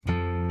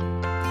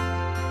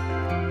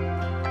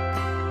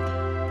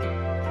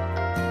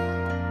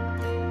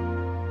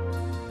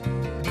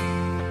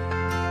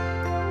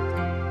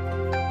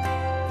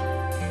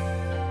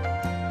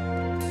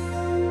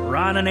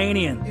Ron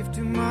Ananian. If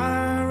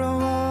tomorrow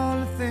all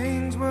the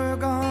things were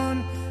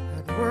gone,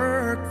 I'd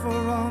worked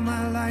for all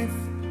my life,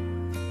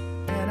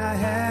 and I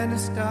had to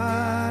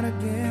start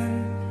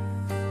again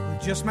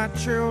with just my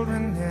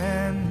children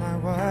and my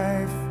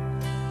wife.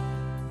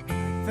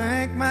 I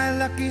thank my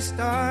lucky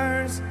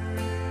stars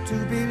to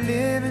be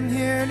living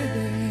here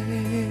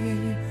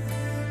today,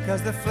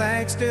 'cause the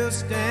flag still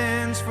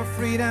stands for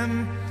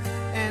freedom,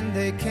 and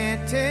they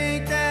can't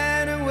take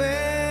that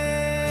away.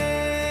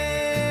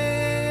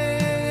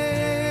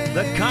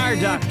 The Car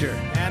Doctor.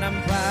 And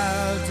I'm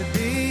proud to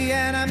be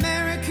an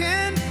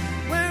American,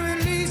 where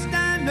at least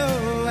I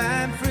know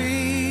I'm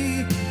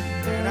free.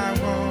 And I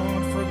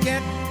won't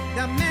forget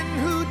the men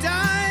who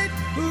died,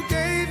 who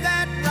gave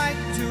that right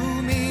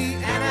to me.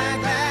 And I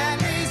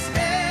gladly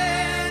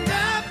stand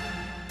up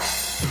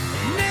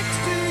next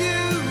to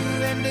you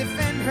and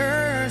defend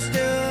her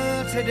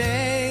still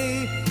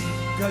today,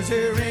 'cause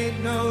there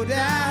ain't no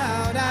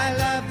doubt I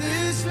love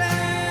this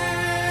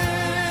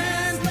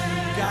land.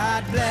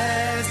 God bless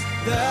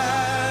the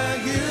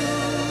USA.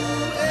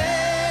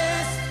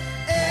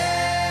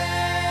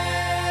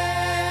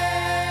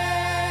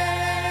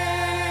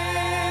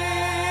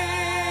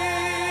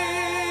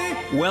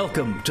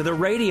 Welcome to the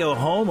radio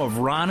home of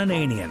Ron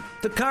Ananian,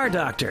 the Car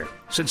Doctor.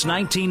 Since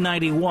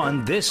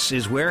 1991, this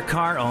is where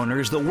car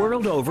owners the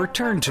world over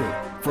turn to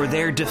for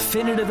their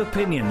definitive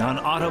opinion on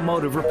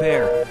automotive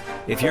repair.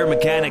 If your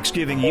mechanic's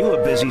giving you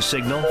a busy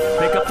signal,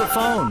 pick up the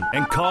phone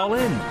and call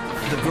in.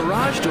 The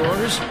garage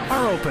doors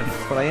are open.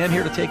 But I am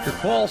here to take your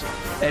calls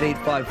at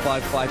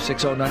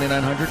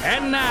 855-560-9900.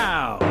 And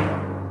now...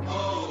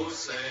 Oh,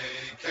 say,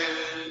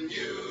 can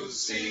you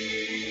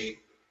see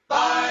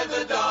by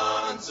the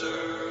dawn's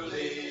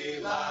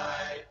early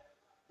light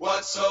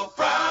what so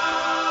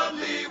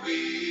proudly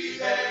we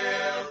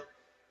hailed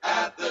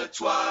at the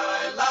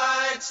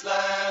twilight's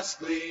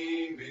last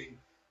gleaming,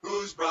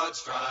 whose broad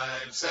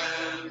stripes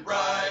and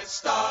bright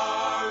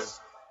stars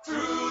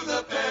through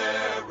the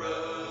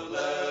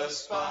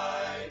perilous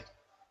fight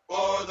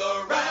for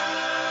the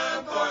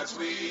ramparts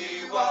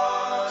we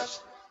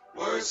watched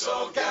were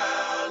so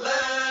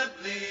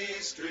gallantly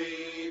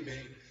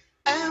streaming,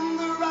 and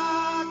the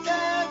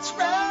rockets'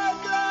 red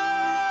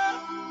glare,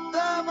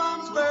 the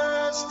bombs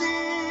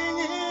bursting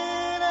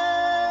in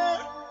air,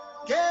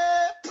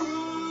 gave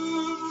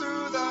proof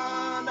through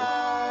the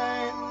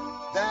night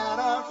that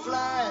our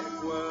flag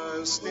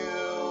was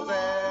still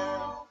there.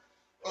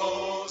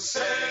 Oh,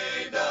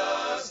 say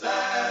does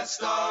that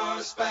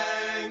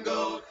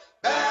star-spangled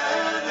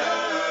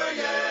banner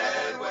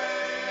yet wave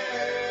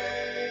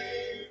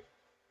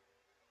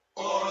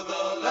o'er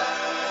the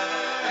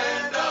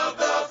land of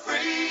the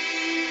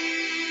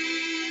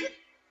free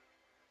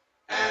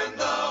and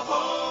the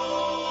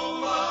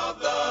home of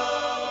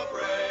the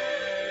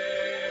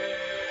brave?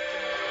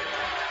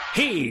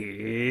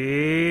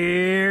 Here's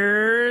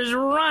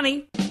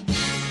Ronnie.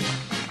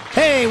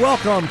 Hey,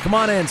 welcome. Come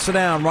on in. Sit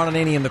down. Ron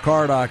Ananian, the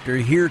Car Doctor,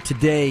 here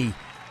today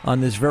on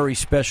this very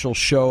special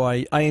show.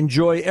 I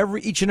enjoy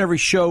each and every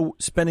show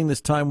spending this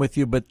time with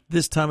you, but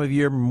this time of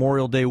year,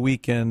 Memorial Day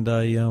weekend,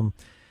 I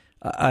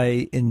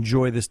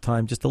enjoy this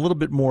time just a little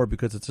bit more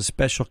because it's a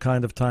special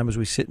kind of time as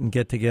we sit and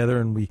get together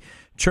and we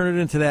turn it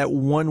into that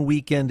one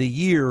weekend a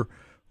year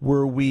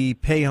where we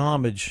pay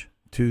homage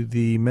to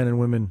the men and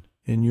women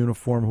in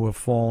uniform who have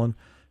fallen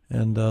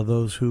and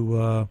those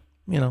who,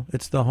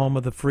 it's the home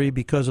of the free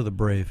because of the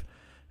brave.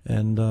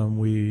 And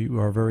we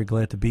are very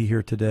glad to be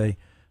here today,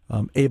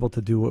 able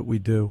to do what we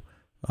do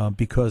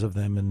because of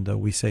them, and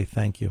we say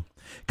thank you.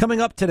 Coming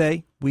up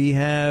today, we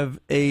have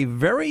a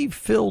very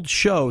filled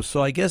show,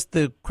 so I guess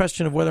the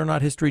question of whether or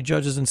not history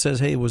judges and says,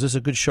 hey, was this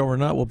a good show or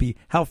not, will be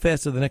how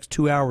fast do the next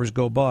 2 hours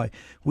go by.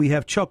 We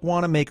have Chuck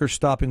Wanamaker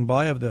stopping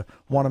by of the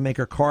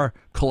Wanamaker Car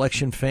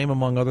Collection fame,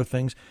 among other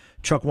things.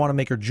 Chuck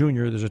Wanamaker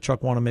Jr., there's a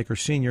Chuck Wanamaker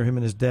Sr., him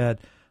and his dad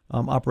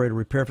operate a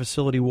repair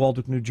facility,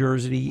 Waldock, New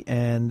Jersey,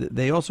 and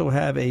they also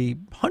have a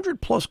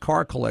 100-plus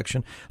car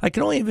collection. I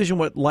can only envision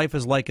what life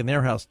is like in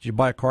their house. Did you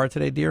buy a car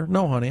today, dear?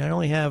 No, honey, I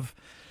only have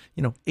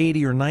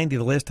 80 or 90.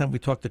 The last time we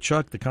talked to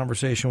Chuck, the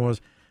conversation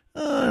was,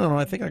 I don't know,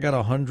 I think I got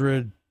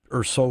 100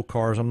 or so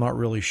cars. I'm not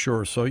really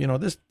sure. So,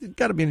 this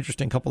got to be an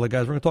interesting couple of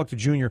guys. We're going to talk to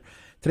Junior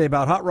today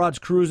about hot rods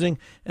cruising,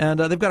 and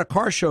they've got a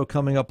car show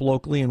coming up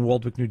locally in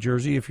Waldock, New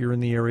Jersey, if you're in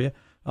the area,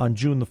 on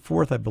June the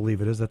 4th, I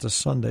believe it is. That's a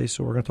Sunday,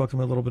 so we're going to talk to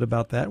them a little bit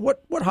about that.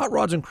 What hot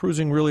rods and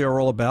cruising really are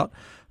all about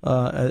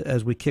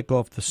as we kick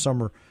off the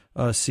summer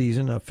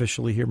season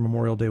officially here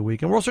Memorial Day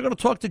weekend. We're also going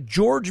to talk to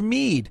George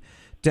Meade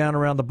down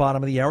around the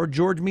bottom of the hour.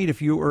 George Meade,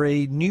 if you are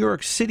a New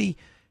York City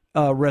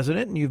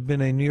resident, and you've been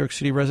a New York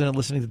City resident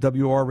listening to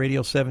WR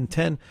Radio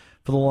 710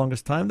 for the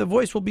longest time, the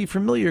voice will be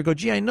familiar. You go,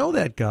 gee, I know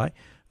that guy.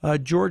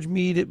 George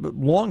Meade,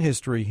 long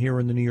history here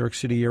in the New York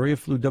City area,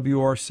 flew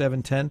WR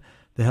 710,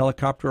 the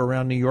helicopter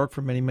around New York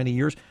for many, many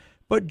years.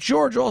 But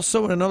George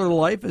also, in another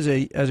life, as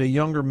a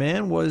younger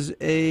man, was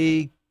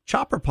a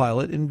chopper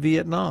pilot in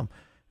Vietnam.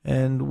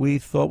 And we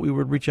thought we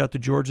would reach out to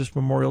George this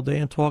Memorial Day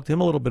and talk to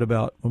him a little bit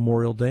about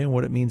Memorial Day and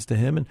what it means to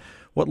him and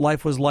what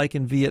life was like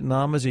in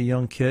Vietnam as a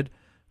young kid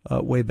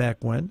way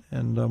back when,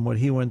 and what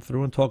he went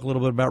through, and talk a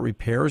little bit about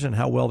repairs and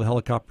how well the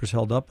helicopters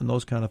held up and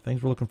those kind of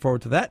things. We're looking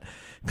forward to that.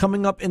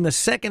 Coming up in the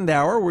second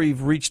hour,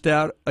 we've reached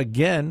out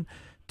again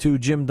to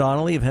Jim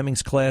Donnelly of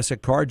Hemmings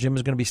Classic Car. Jim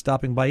is going to be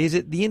stopping by. He's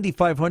at the Indy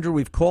 500.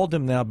 We've called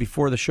him now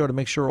before the show to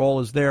make sure all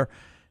is there.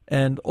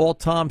 And all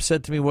Tom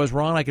said to me was,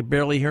 Ron, I could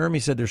barely hear him. He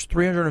said there's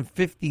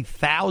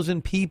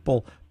 350,000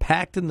 people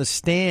packed in the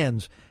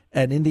stands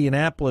at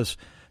Indianapolis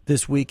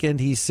this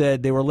weekend. He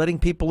said they were letting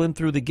people in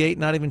through the gate,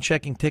 not even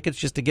checking tickets,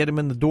 just to get them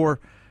in the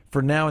door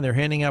for now, and they're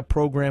handing out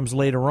programs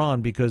later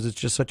on because it's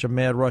just such a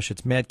mad rush.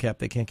 It's madcap.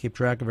 They can't keep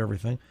track of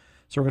everything.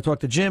 So we're going to talk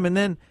to Jim. And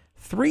then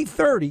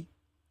 3:30,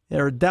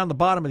 they're down the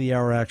bottom of the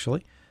hour,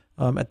 actually,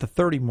 at the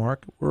 30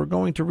 mark, we're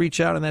going to reach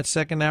out in that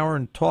second hour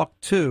and talk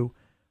to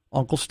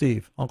Uncle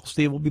Steve. Uncle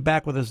Steve will be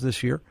back with us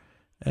this year.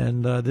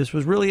 And this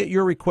was really at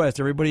your request.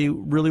 Everybody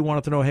really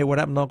wanted to know, hey, what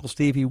happened to Uncle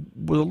Steve? He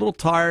was a little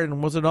tired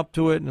and wasn't up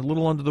to it and a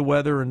little under the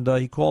weather. And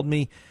he called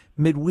me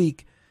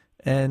midweek,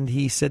 and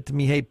he said to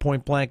me, hey,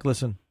 point blank,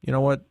 listen, you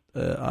know what?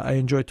 I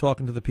enjoy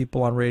talking to the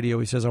people on radio.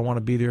 He says, I want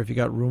to be there if you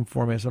got room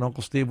for me. I said,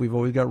 Uncle Steve, we've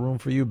always got room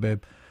for you,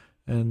 babe.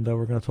 And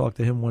we're going to talk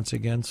to him once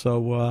again.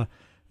 So,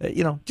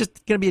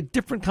 just going to be a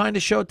different kind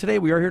of show today.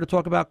 We are here to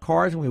talk about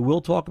cars, and we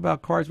will talk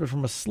about cars, but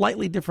from a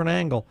slightly different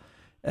angle,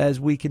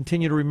 as we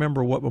continue to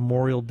remember what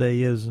Memorial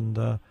Day is and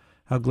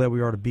how glad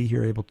we are to be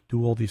here, able to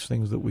do all these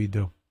things that we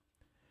do.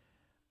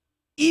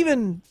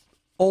 Even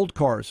old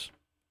cars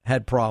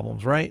had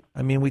problems, right?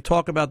 I mean, we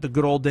talk about the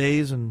good old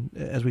days, and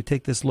as we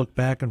take this look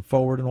back and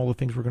forward and all the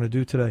things we're going to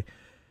do today,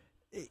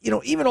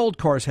 even old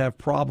cars have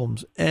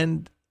problems.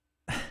 And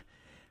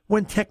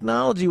when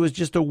technology was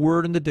just a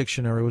word in the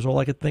dictionary, was all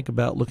I could think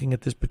about looking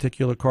at this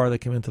particular car that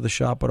came into the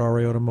shop at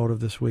RA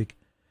Automotive this week.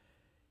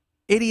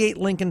 88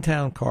 Lincoln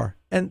Town Car.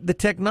 And the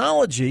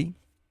technology,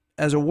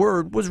 as a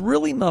word, was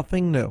really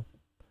nothing new.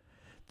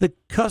 The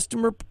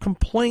customer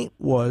complaint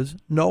was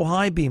no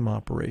high beam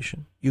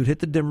operation. You'd hit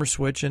the dimmer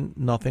switch and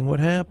nothing would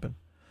happen.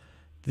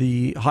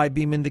 The high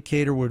beam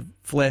indicator would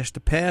flash to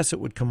pass. It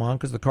would come on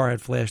because the car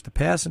had flash to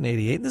pass in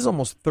 88. And this is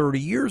almost 30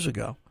 years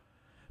ago.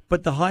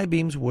 But the high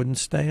beams wouldn't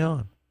stay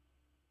on.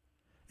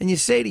 And you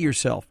say to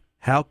yourself,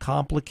 how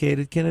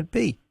complicated can it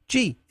be?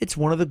 Gee, it's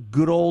one of the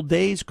good old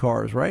days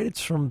cars, right?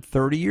 It's from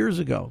 30 years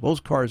ago. Those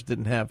cars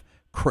didn't have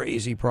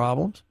crazy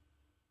problems.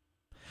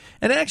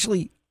 And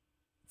actually,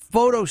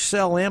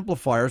 photocell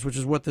amplifiers, which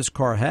is what this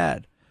car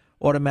had,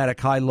 automatic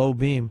high-low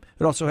beam.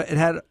 It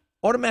had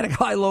automatic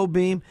high-low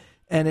beam,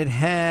 and it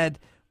had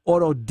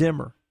auto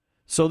dimmer.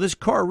 So this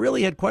car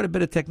really had quite a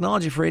bit of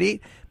technology for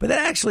 88, but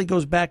that actually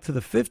goes back to the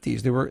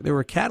 50s. There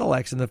were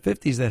Cadillacs in the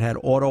 50s that had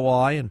auto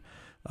eye, and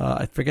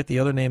I forget the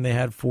other name they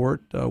had for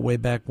it way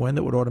back when,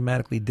 that would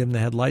automatically dim the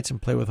headlights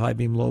and play with high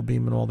beam, low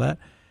beam, and all that.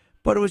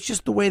 But it was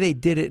just the way they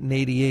did it in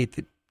 88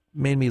 that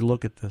made me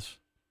look at this.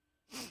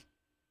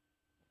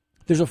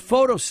 There's a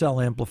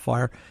photocell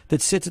amplifier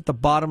that sits at the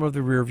bottom of the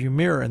rearview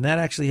mirror, and that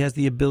actually has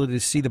the ability to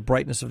see the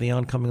brightness of the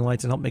oncoming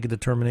lights and help make a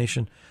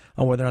determination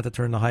on whether or not to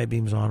turn the high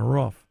beams on or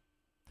off.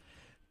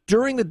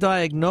 During the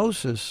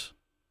diagnosis,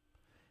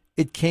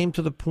 it came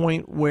to the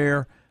point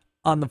where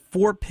on the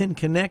 4-pin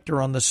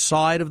connector on the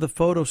side of the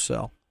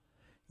photocell,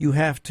 you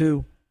have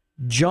to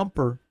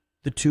jumper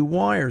the two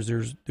wires.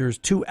 There's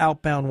two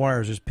outbound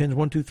wires. There's pins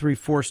 1, 2, 3,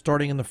 4.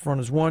 Starting in the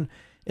front is 1,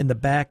 in the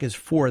back is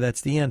 4.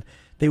 That's the end.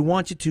 They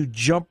want you to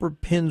jumper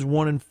pins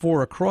 1 and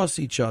 4 across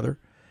each other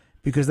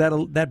because that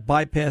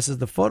bypasses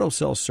the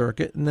photocell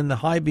circuit, and then the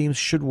high beams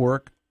should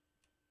work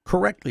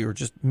correctly or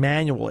just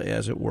manually,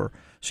 as it were.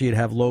 So you'd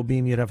have low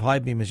beam, you'd have high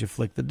beam as you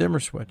flick the dimmer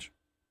switch.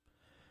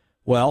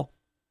 Well,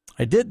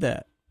 I did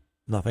that.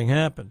 Nothing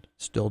happened.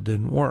 Still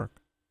didn't work.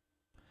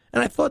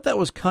 And I thought that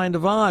was kind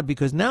of odd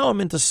because now I'm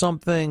into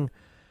something,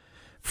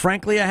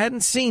 frankly, I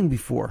hadn't seen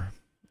before.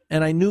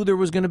 And I knew there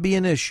was going to be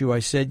an issue. I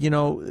said,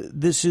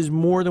 this is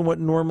more than what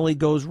normally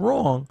goes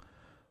wrong.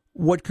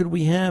 What could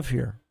we have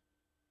here?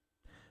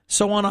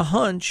 So on a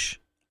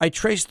hunch, I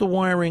traced the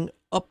wiring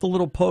up the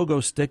little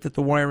pogo stick that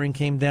the wiring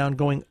came down,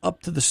 going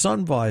up to the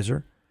sun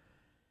visor,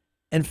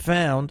 and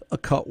found a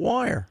cut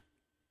wire.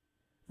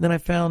 Then I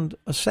found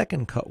a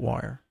second cut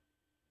wire.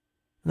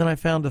 Then I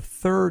found a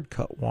third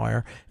cut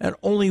wire, and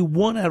only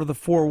one out of the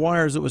 4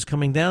 wires that was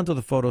coming down to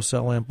the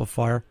photocell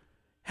amplifier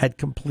had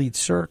complete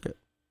circuit.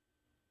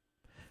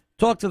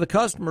 Talked to the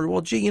customer.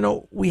 Well, gee,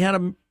 we had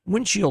a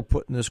windshield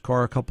put in this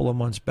car a couple of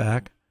months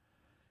back,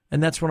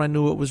 and that's when I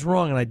knew it was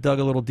wrong, and I dug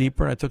a little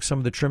deeper, and I took some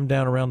of the trim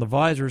down around the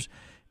visors,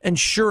 and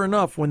sure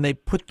enough, when they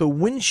put the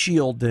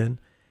windshield in,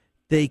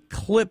 they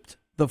clipped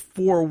the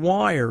 4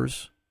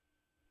 wires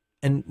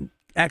and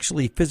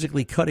actually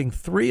physically cutting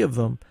 3 of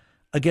them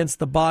against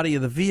the body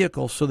of the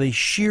vehicle, so they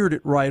sheared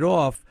it right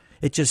off.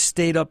 It just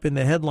stayed up in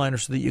the headliner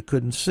so that you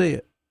couldn't see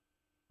it.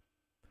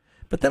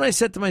 But then I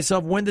said to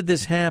myself, when did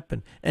this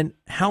happen? And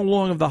how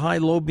long have the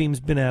high-low beams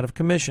been out of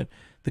commission?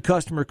 The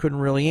customer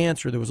couldn't really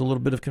answer. There was a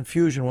little bit of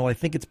confusion. Well, I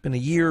think it's been a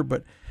year,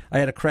 but I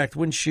had a cracked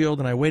windshield,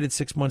 and I waited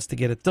 6 months to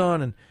get it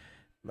done. And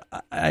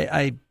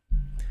I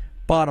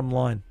bottom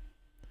line,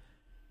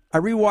 I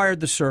rewired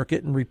the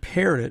circuit and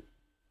repaired it,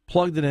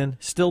 plugged it in,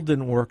 still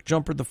didn't work.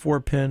 Jumper the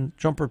 4-pin,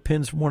 jumper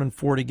pins 1 and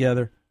 4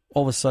 together.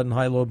 All of a sudden,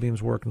 high-low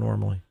beams work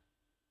normally.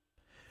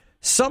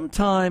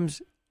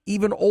 Sometimes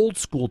even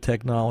old-school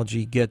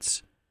technology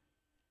gets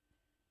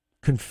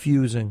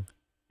confusing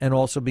and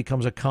also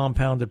becomes a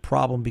compounded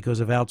problem because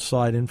of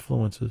outside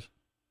influences.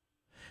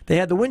 They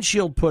had the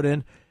windshield put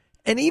in,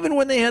 and even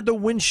when they had the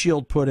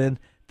windshield put in,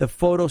 the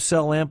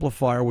photocell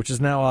amplifier, which is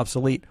now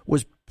obsolete,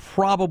 was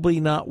probably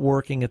not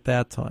working at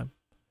that time.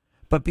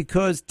 But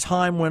because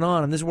time went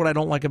on, and this is what I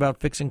don't like about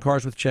fixing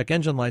cars with check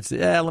engine lights,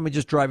 let me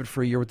just drive it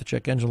for a year with the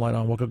check engine light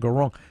on. What could go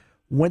wrong?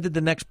 When did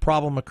the next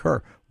problem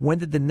occur? When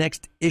did the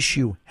next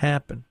issue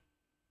happen?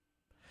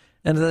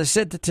 And as I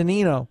said to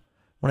Tonino,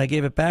 when I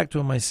gave it back to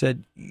him, I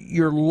said,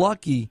 you're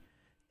lucky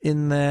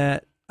in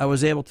that I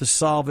was able to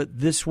solve it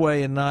this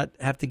way and not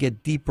have to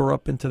get deeper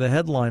up into the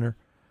headliner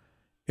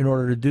in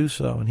order to do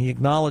so. And he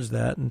acknowledged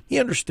that, and he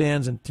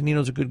understands, and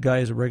Tonino's a good guy.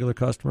 He's a regular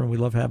customer, and we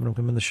love having him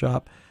come in the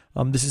shop.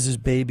 This is his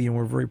baby, and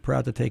we're very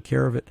proud to take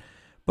care of it.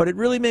 But it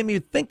really made me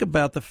think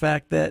about the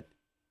fact that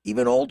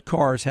even old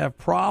cars have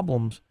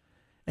problems,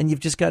 and you've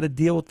just got to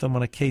deal with them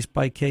on a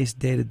case-by-case,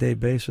 day-to-day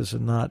basis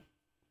and not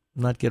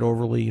get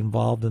overly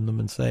involved in them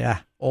and say,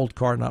 old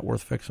car, not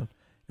worth fixing.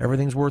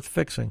 Everything's worth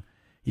fixing.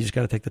 You just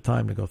got to take the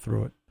time to go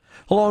through it.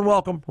 Hello and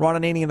welcome. Ron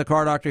Ananian, the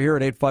Car Doctor, here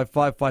at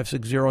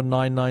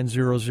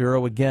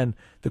 855-560-9900. Again,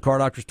 the Car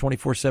Doctor's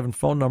 24/7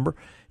 phone number.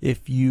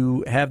 If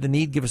you have the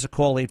need, give us a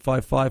call,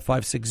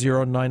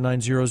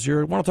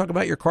 855-560-9900. Want to talk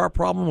about your car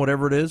problem,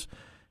 whatever it is,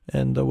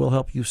 and we'll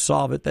help you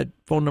solve it. That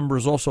phone number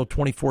is also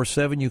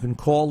 24/7. You can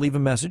call, leave a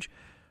message.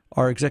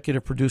 Our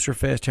executive producer,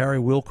 Fast Harry,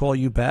 will call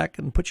you back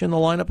and put you in the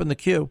lineup in the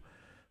queue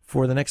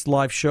for the next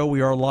live show.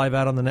 We are live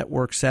out on the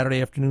network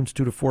Saturday afternoons,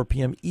 2 to 4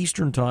 p.m.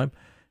 Eastern Time.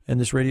 And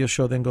this radio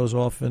show then goes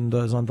off and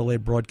is on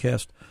delayed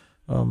broadcast,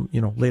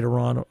 later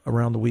on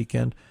around the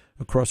weekend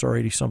across our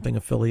 80-something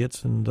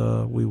affiliates. And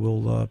we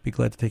will be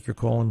glad to take your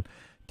call and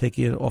take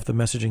you off the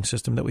messaging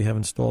system that we have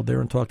installed there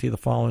and talk to you the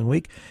following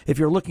week. If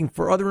you're looking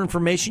for other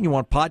information, you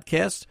want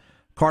podcasts,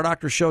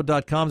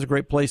 CarDoctorShow.com is a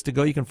great place to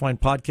go. You can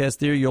find podcasts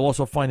there. You'll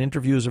also find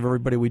interviews of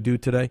everybody we do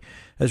today,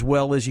 as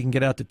well as you can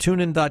get out to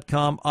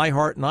TuneIn.com,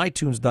 iHeart, and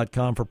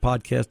iTunes.com for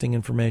podcasting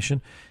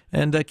information.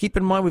 And keep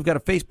in mind, we've got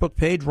a Facebook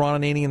page,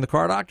 Ron Ananian, the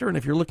Car Doctor. And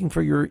if you're looking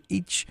for your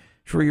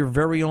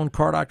very own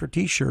Car Doctor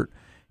T-shirt,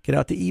 get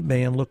out to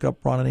eBay and look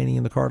up Ron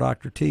Ananian, the Car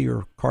Doctor T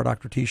or Car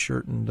Doctor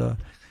T-shirt, and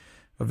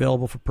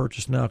available for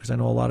purchase now because I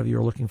know a lot of you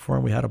are looking for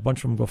them. We had a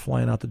bunch of them go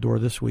flying out the door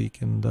this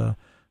week, and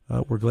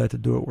we're glad to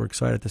do it. We're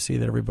excited to see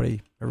that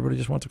everybody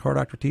just wants a Car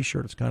Doctor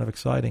T-shirt. It's kind of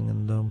exciting,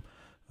 and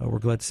we're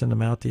glad to send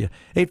them out to you.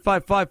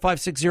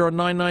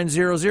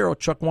 855-560-9900.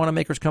 Chuck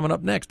Wanamaker's coming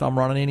up next. I'm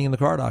Ron Ananian, the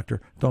Car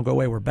Doctor. Don't go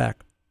away. We're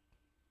back.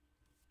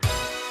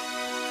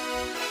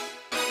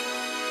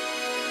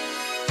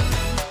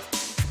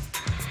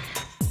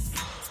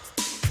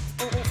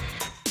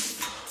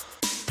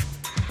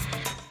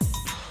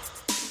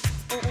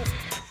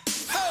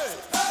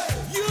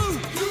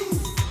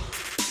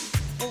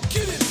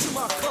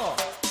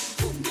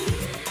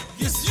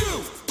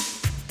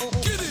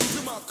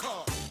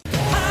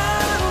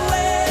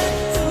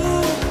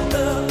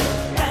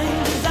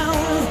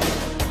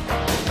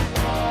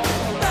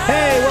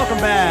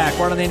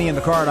 Ron Ananian,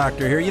 the Car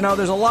Doctor here. You know,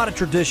 there's a lot of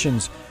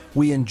traditions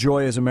we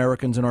enjoy as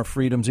Americans in our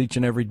freedoms each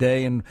and every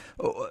day, and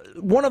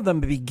one of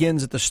them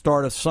begins at the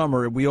start of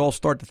summer. We all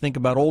start to think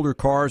about older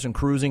cars and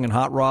cruising and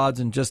hot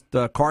rods and just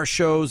car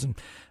shows and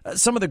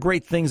some of the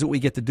great things that we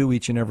get to do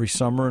each and every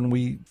summer, and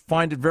we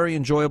find it very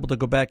enjoyable to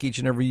go back each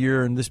and every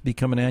year, and this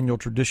become an annual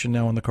tradition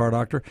now in the Car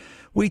Doctor.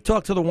 We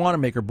talk to the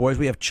Wanamaker boys.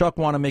 We have Chuck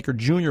Wanamaker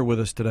Jr. with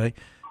us today.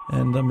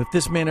 And if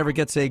this man ever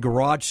gets a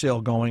garage sale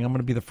going, I'm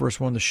going to be the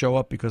first one to show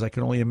up because I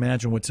can only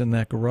imagine what's in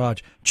that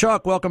garage.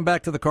 Chuck, welcome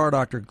back to the Car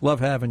Doctor. Love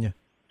having you.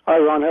 Hi,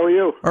 Ron. How are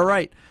you? All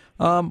right.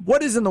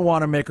 What is in the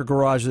Wanamaker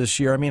garage this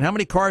year? I mean, how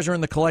many cars are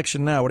in the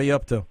collection now? What are you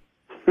up to?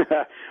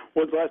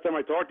 When's the last time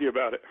I talked to you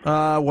about it?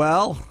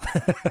 Well,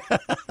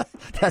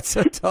 that's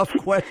a tough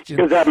question.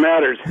 Because that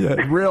matters. Yeah,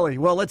 really?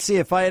 Well, let's see.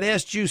 If I had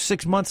asked you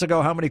 6 months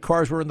ago how many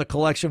cars were in the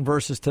collection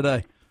versus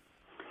today?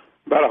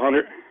 About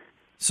 100.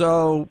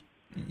 So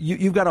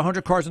you've got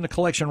 100 cars in the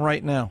collection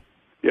right now?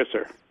 Yes,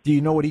 sir. Do you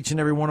know what each and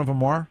every one of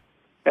them are?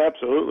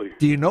 Absolutely.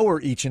 Do you know where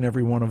each and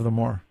every one of them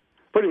are?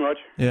 Pretty much.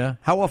 Yeah.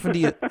 How often do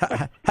you,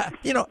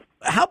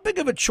 how big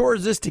of a chore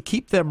is this to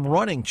keep them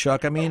running,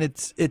 Chuck? I mean,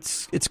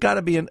 it's got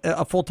to be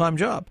a full-time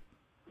job.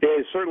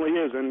 It certainly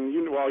is. And,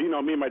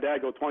 me and my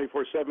dad go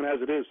 24/7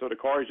 as it is, so the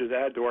cars just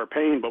add to our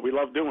pain, but we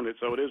love doing it,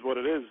 so it is what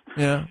it is.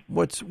 Yeah.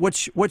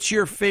 What's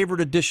your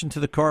favorite addition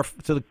to the car,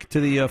 to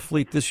the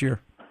fleet this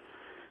year?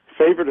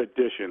 Favorite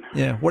addition?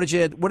 Yeah. What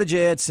did you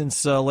add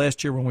since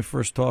last year when we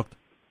first talked?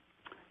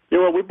 Yeah,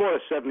 well, we bought a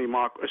 70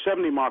 Mach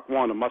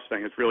 1, a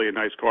Mustang. It's really a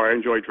nice car. I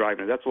enjoy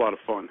driving it. That's a lot of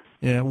fun.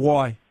 Yeah.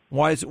 Why?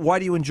 Why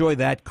do you enjoy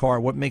that car?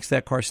 What makes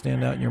that car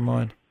stand out in your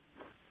mind?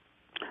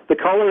 The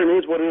color, and it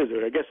is what it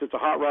is. I guess it's a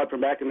hot rod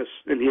from back in the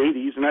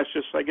 80s, and I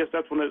guess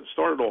that's when it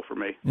started all for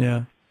me.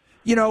 Yeah.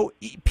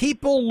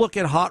 People look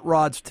at hot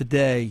rods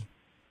today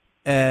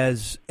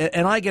as,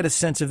 and I get a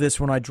sense of this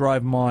when I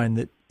drive mine,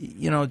 that,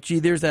 gee,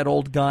 there's that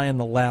old guy in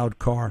the loud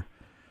car.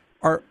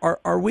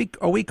 Are we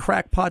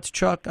crackpots,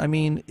 Chuck? I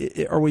mean,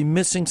 are we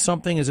missing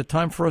something? Is it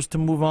time for us to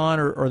move on,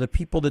 or are the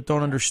people that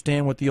don't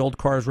understand what the old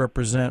cars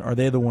represent, are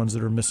they the ones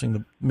that are missing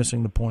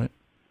the point?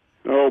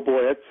 Oh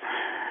boy,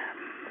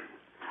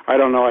 I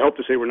don't know. I hope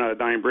to say we're not a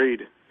dying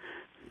breed.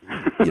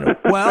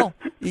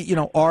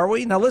 Are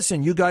we? Now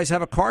listen, you guys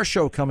have a car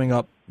show coming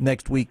up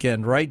next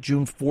weekend, right?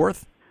 June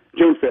 4th?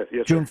 June 5th,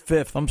 yes. June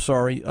 5th, I'm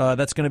sorry.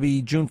 That's going to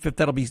be June 5th.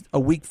 That'll be a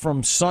week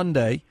from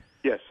Sunday.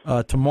 Yes.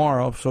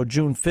 Tomorrow, so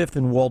June 5th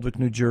in Waldwick,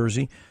 New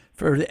Jersey.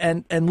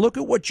 And look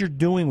at what you're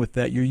doing with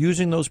that. You're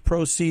using those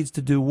proceeds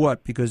to do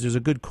what? Because there's a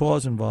good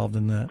cause involved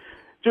in that.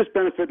 Just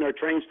benefiting our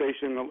train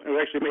station.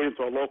 We actually made it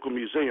into a local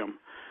museum.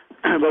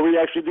 But we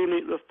actually do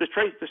need this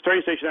train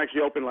station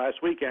actually opened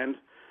last weekend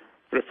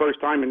for the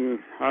first time in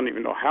I don't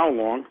even know how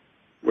long.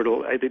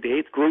 I did the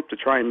 8th group to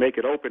try and make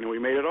it open, and we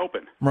made it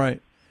open.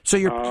 Right. So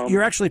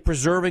you're actually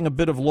preserving a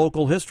bit of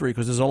local history,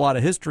 because there's a lot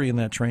of history in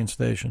that train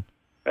station.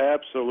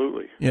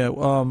 Absolutely. Yeah.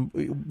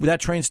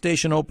 That train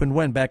station opened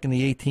when? Back in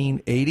the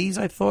 1880s,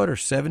 I thought, or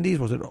 70s?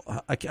 Was it?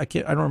 I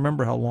don't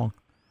remember how long.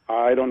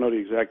 I don't know the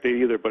exact date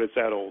either, but it's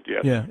that old.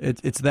 Yes. Yeah.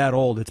 It's that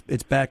old.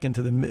 It's back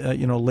into the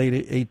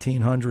late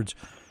 1800s,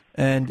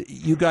 and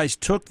you guys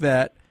took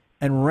that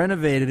and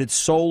renovated it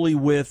solely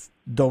with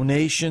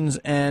donations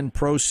and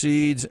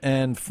proceeds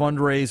and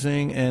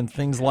fundraising and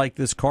things like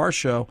this car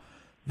show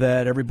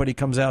that everybody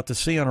comes out to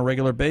see on a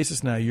regular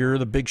basis now. You're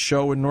the big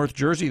show in North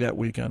Jersey that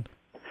weekend.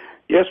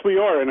 Yes, we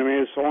are, and I mean,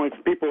 it's only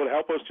people that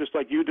help us just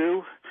like you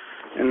do,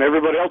 and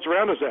everybody else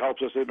around us that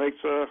helps us. It makes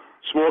a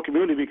small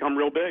community become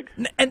real big.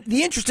 And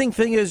the interesting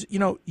thing is,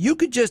 you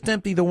could just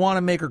empty the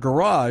Wanamaker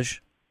garage,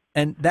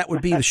 and that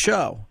would be the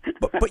show.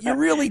 But you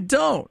really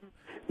don't.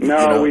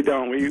 No, we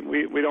don't.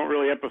 We don't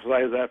really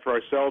emphasize that for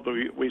ourselves.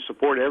 We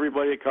support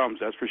everybody that comes.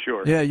 That's for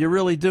sure. Yeah, you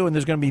really do. And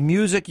there's going to be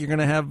music. You're going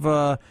to have.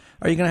 Are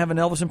you going to have an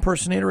Elvis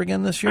impersonator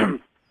again this year?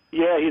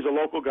 Yeah, he's a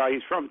local guy.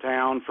 He's from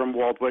town, from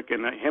Waldwick,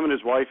 and him and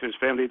his wife and his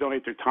family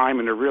donate their time,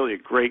 and they're really a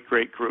great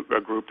group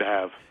to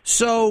have.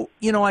 So,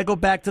 I go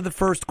back to the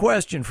first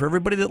question. For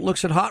everybody that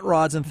looks at hot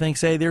rods and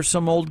thinks, hey, there's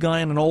some old guy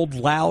in an old,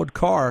 loud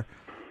car,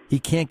 he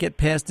can't get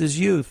past his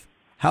youth.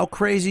 How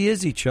crazy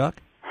is he,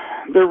 Chuck?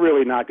 They're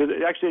really not, because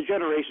actually the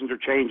generations are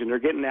changing. They're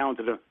getting down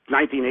to the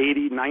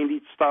 1980,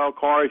 90 style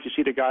cars. You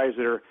see the guys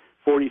that are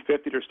 40,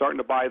 50, they're starting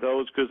to buy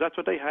those because that's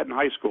what they had in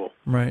high school.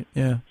 Right,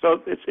 yeah.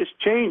 So it's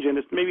changing.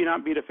 It's maybe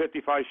not be the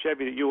 55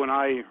 Chevy that you and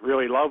I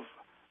really love,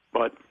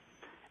 but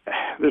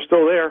they're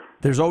still there.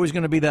 There's always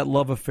going to be that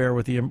love affair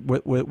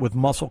with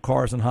muscle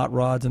cars and hot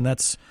rods, and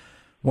that's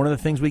one of the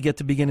things we get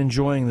to begin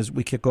enjoying as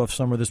we kick off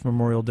summer this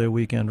Memorial Day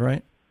weekend,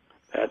 right?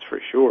 That's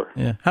for sure.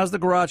 Yeah. How's the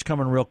garage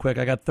coming real quick?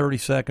 I got 30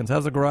 seconds.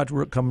 How's the garage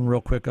coming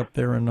real quick up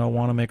there in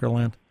Wanamaker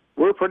land?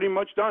 We're pretty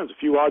much done. It's a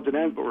few odds and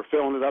ends, but we're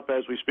filling it up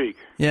as we speak.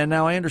 Yeah,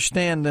 now I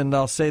understand, and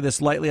I'll say this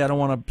lightly. I don't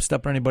want to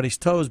step on anybody's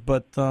toes,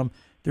 but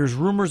there's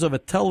rumors of a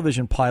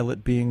television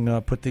pilot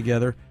being put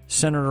together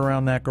centered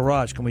around that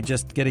garage. Can we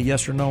just get a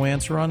yes or no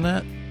answer on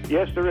that?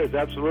 Yes, there is,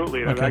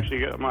 absolutely. And Okay.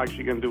 I'm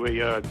actually going to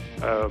do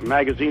a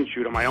magazine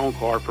shoot on my own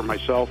car for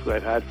myself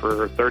that I had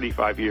for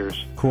 35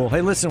 years. Cool.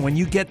 Hey, listen, when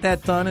you get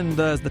that done and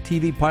as the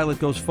TV pilot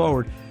goes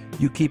forward,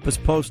 you keep us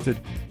posted,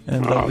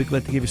 and we'd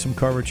like to give you some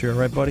coverage here.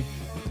 Right, buddy?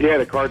 Yeah,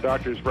 the car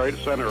doctor is right at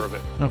the center of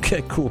it.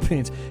 Okay, cool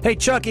beans. Hey,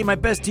 Chucky, my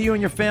best to you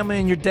and your family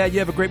and your dad. You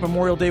have a great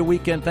Memorial Day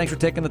weekend. Thanks for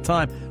taking the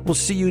time. We'll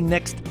see you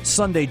next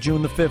Sunday,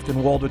 June the 5th in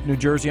Waldwick, New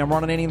Jersey. I'm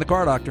Ron Ananian, the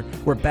Car Doctor.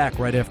 We're back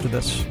right after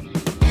this.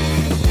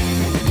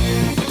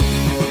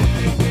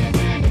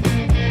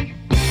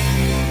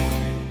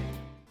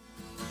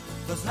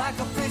 Was like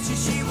a picture,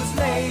 she was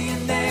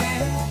laying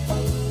there,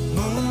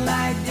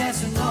 moonlight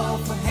dancing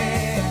off her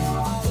hair.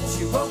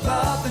 She woke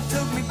up and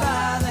took me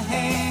by the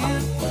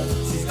hand.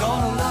 She's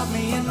gonna love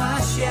me in my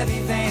Chevy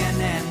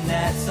van, and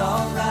that's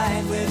all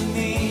right with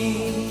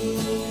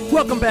me.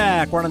 Welcome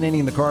back. Ron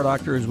Ananian, the Car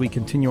Doctor, as we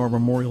continue our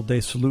Memorial Day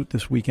salute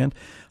this weekend.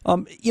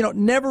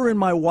 Never in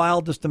my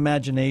wildest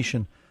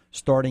imagination,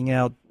 starting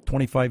out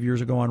 25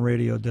 years ago on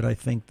radio, did I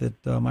think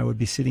that I would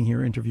be sitting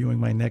here interviewing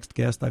my next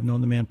guest. I've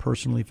known the man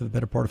personally for the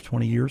better part of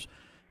 20 years,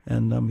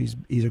 and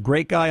he's a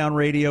great guy on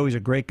radio. He's a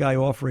great guy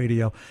off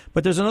radio.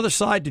 But there's another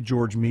side to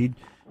George Meade,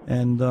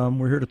 and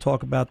we're here to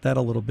talk about that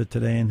a little bit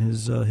today and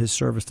his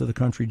service to the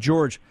country.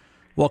 George,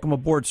 welcome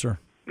aboard, sir.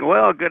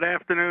 Well, good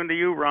afternoon to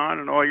you, Ron,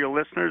 and all your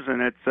listeners,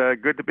 and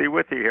it's good to be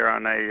with you here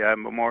on a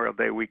Memorial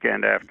Day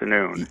weekend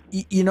afternoon.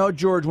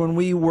 George, when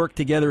we worked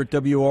together at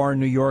WR in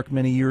New York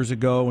many years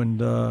ago,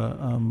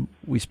 and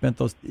we spent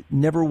those,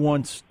 never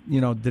once,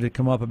 did it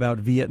come up about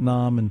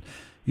Vietnam and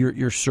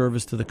your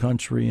service to the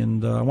country,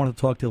 and I want to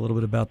talk to you a little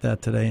bit about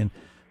that today, and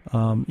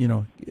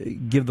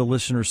give the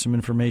listeners some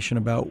information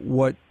about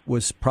what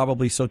was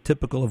probably so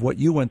typical of what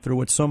you went through,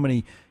 what so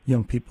many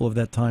young people of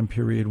that time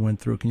period went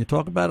through. Can you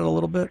talk about it a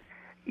little bit?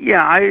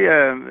 Yeah, I,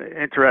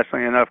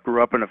 interestingly enough,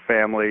 grew up in a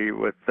family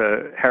with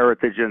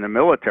heritage in the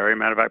military.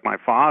 Matter of fact, my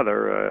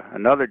father,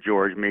 another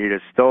George Meade,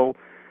 is still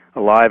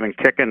alive and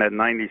kicking at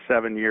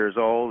 97 years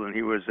old, and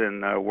he was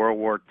in World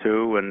War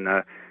II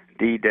and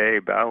D-Day,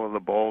 Battle of the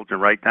Bulge,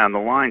 and right down the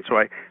line. So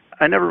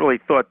I never really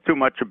thought too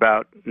much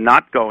about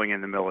not going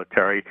in the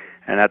military.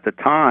 And at the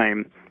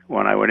time,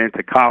 when I went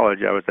into college,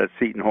 I was at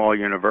Seton Hall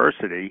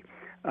University.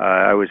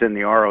 I was in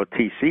the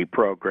ROTC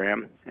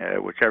program,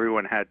 which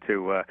everyone had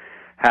to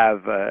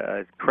have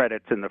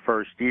credits in the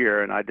first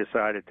year, and I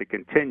decided to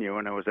continue.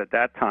 And it was at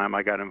that time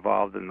I got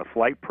involved in the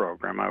flight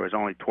program. I was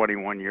only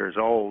 21 years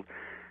old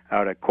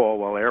out at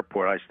Caldwell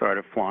Airport. I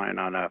started flying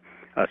on a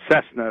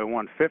Cessna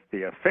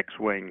 150, a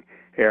fixed-wing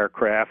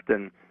aircraft,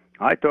 and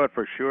I thought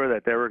for sure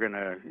that they were going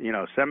to,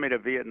 send me to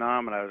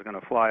Vietnam and I was going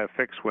to fly a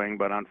fixed-wing,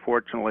 but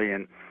unfortunately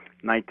in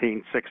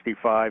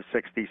 1965,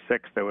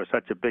 66, there was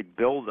such a big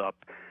buildup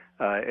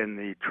in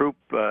the troop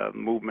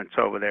movements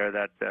over there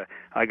that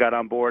I got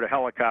on board a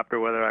helicopter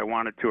whether I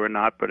wanted to or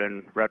not, but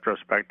in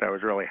retrospect, I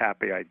was really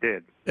happy I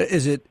did.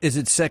 Is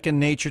it second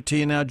nature to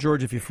you now,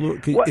 George? If you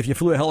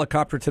flew a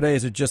helicopter today,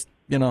 is it just,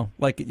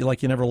 like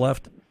you never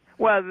left?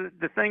 Well,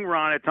 the thing,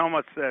 Ron, it's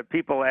almost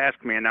people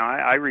ask me, and now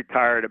I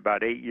retired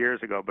about 8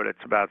 years ago, but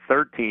it's about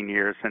 13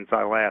 years since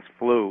I last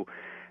flew.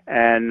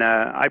 And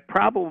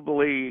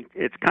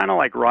it's kind of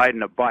like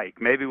riding a bike,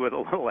 maybe with a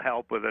little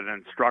help with an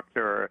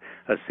instructor or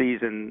a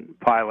seasoned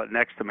pilot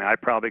next to me. I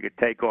probably could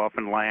take off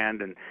and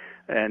land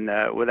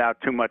and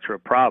without too much of a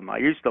problem. I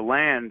used to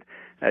land,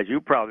 as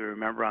you probably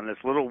remember, on this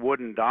little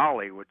wooden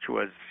dolly, which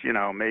was,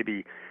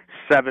 maybe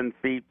 7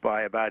 feet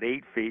by about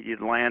 8 feet.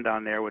 You'd land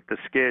on there with the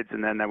skids,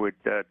 and then they would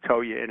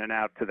tow you in and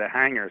out to the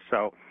hangar.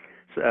 So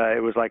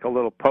it was like a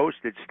little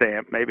postage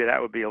stamp. Maybe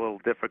that would be a little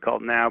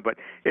difficult now, but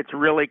it's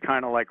really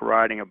kind of like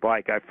riding a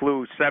bike. I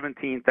flew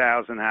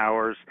 17,000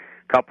 hours,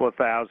 a couple of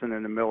thousand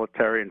in the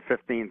military, and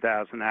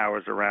 15,000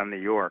 hours around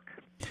New York.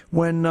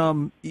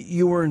 When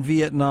you were in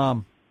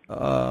Vietnam,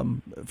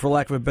 for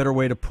lack of a better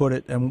way to put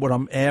it, and what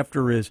I'm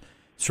after is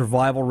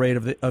survival rate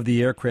of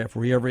the aircraft.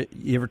 Were you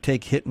ever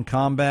take hit in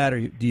combat,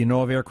 or do you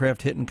know of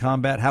aircraft hit in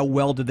combat? How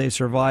well did they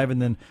survive,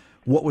 and then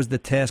what was the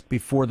task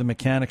before the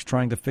mechanics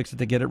trying to fix it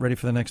to get it ready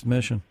for the next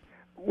mission?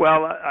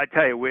 Well, I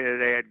tell you,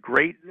 they had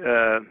great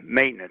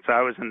maintenance.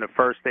 I was in the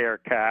first air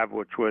cab,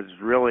 which was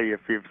really, if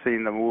you've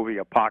seen the movie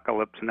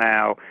Apocalypse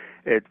Now,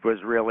 it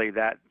was really,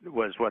 that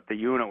was what the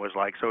unit was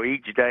like. So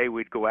each day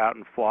we'd go out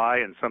and fly,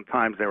 and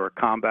sometimes there were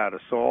combat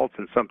assaults,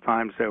 and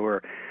sometimes there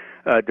were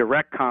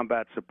direct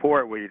combat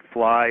support. We'd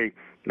fly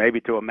maybe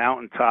to a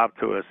mountaintop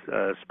to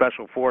a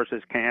special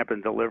forces camp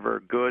and deliver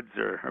goods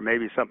or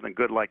maybe something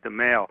good like the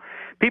mail.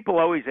 People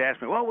always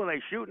ask me, well, were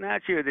they shooting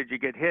at you or did you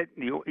get hit?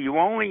 You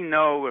only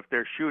know if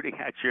they're shooting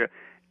at you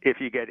if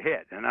you get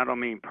hit. And I don't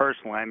mean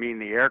personally, I mean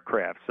the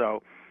aircraft.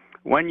 So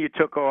when you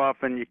took off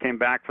and you came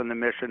back from the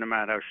mission, no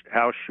matter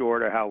how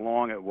short or how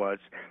long it was,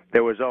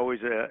 there was always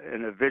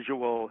a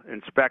visual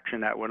inspection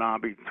that went on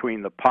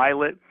between the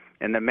pilot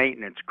and the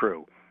maintenance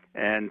crew.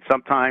 And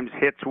sometimes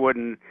hits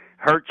wouldn't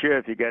hurt you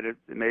if you get it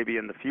maybe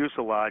in the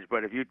fuselage,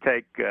 but if you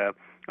take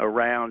a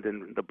round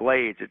in the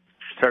blades, it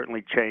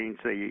certainly changes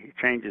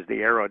the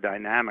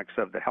aerodynamics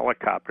of the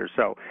helicopter.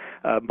 So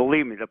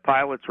believe me, the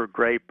pilots were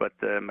great, but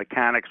the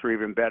mechanics were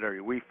even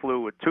better. We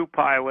flew with 2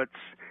 pilots,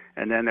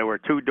 and then there were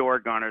 2 door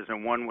gunners,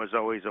 and one was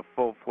always a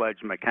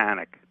full-fledged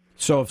mechanic.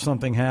 So if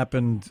something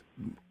happened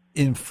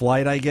in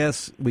flight, I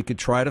guess we could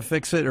try to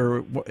fix it,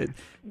 or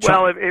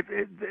well,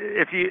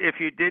 if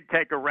you did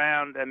take a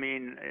round, I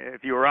mean,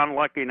 if you were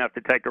unlucky enough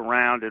to take a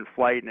round in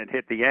flight and it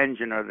hit the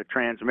engine or the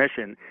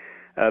transmission,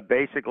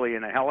 basically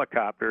in a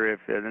helicopter, if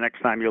the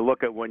next time you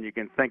look at one, you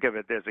can think of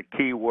it. There's a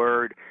key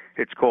word.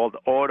 It's called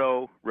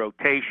auto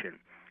rotation.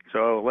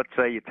 So let's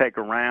say you take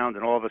a round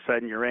and all of a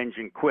sudden your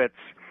engine quits.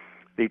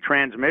 The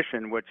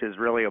transmission, which is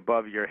really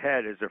above your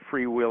head, is a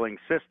freewheeling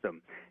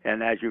system.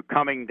 And as you're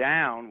coming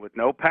down with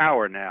no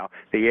power now,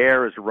 the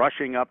air is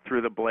rushing up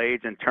through the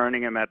blades and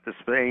turning them at the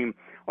same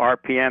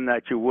RPM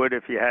that you would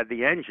if you had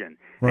the engine.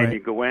 Right. And you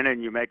go in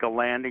and you make a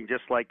landing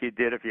just like you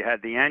did if you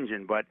had the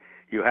engine. But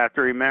you have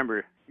to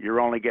remember,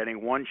 you're only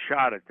getting one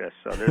shot at this.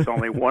 So there's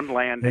only one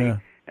landing,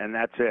 and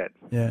that's it.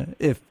 Yeah.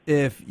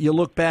 If you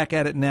look back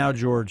at it now,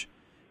 George,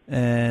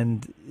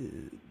 and,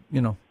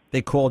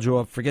 they called you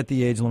up. Forget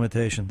the age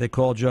limitation. They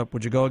called you up.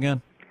 Would you go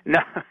again? No,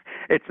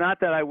 it's not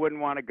that I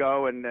wouldn't want to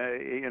go and,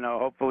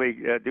 hopefully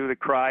do the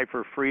cry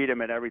for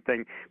freedom and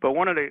everything. But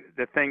one of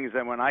the things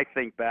that when I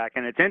think back,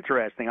 and it's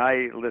interesting,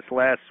 this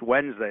last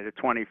Wednesday, the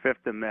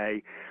 25th of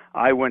May,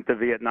 I went to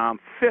Vietnam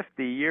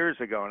 50 years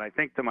ago. And I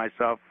think to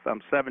myself,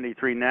 I'm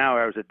 73 now.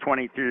 I was a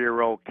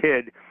 23-year-old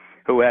kid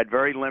who had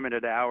very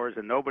limited hours,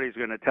 and nobody's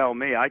going to tell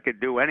me I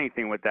could do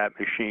anything with that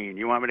machine.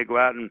 You want me to go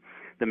out in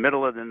the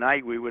middle of the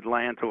night, we would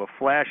land to a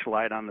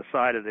flashlight on the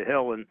side of the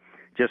hill and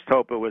just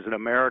hope it was an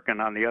American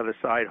on the other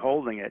side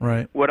holding it.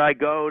 Right. Would I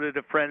go to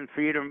the Friend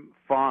Feed 'em?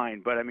 Fine.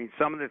 But, I mean,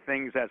 some of the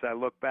things as I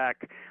look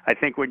back, I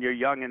think when you're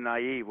young and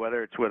naive,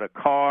 whether it's with a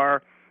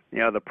car,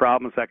 the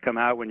problems that come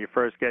out when you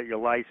first get your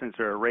license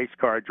or a race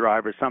car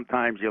driver,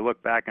 sometimes you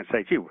look back and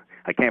say, gee,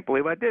 I can't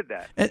believe I did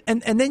that.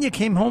 And then you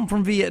came home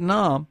from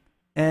Vietnam,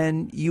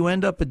 and you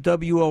end up at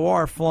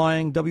WOR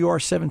flying WR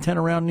 710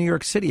 around New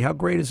York City. How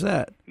great is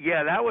that?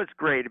 Yeah, that was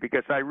great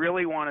because I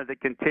really wanted to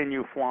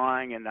continue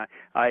flying, and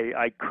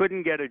I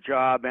couldn't get a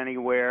job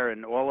anywhere,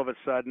 and all of a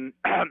sudden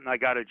I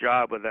got a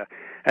job with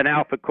an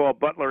outfit called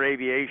Butler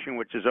Aviation,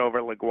 which is over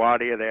at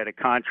LaGuardia. They had a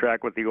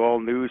contract with the All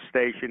News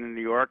station in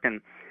New York,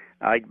 and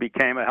I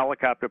became a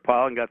helicopter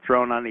pilot and got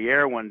thrown on the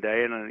air one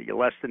day, and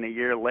less than a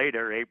year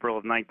later, April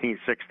of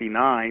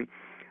 1969,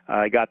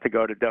 I got to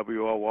go to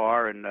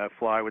WOR and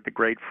fly with the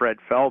great Fred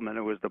Feldman,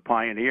 who was the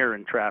pioneer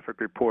in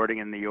traffic reporting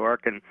in New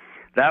York. And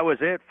that was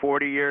it.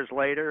 40 years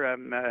later,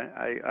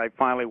 I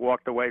finally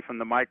walked away from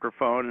the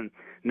microphone, and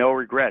no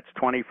regrets.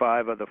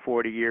 25 of the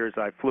 40 years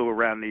I flew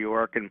around New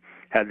York and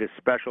had this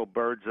special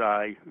bird's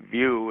eye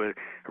view,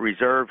 a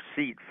reserved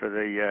seat for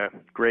the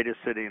greatest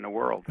city in the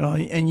world.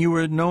 And you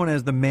were known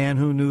as the man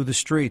who knew the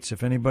streets.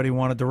 If anybody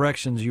wanted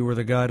directions, you were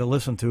the guy to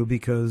listen to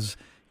because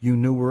you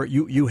knew where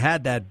you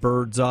had that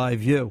bird's eye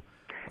view.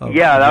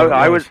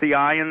 I was the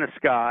eye in the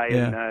sky,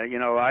 Yeah.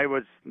 and I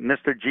was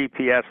Mr.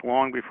 GPS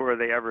long before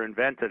they ever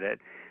invented it,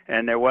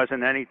 and there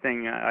wasn't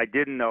anything I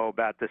didn't know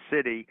about the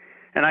city.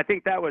 And I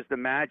think that was the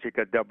magic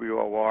of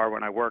WOR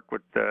when I worked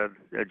with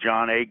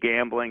John A.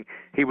 Gambling.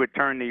 He would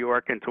turn New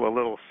York into a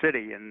little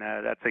city, and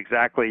that's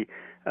exactly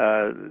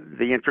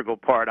the integral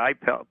part I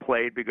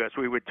played, because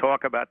we would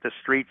talk about the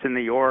streets in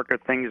New York or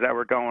things that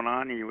were going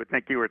on, and you would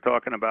think you were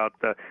talking about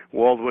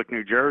Waldwick,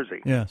 New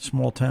Jersey. Yeah,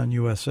 small town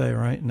USA,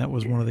 right? And that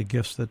was one of the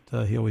gifts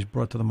that he always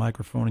brought to the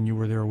microphone, and you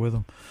were there with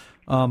him.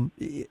 And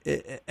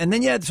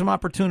then you had some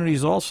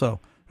opportunities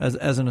also,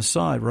 as an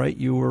aside, right?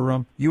 You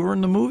were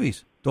in the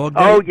movies. Dog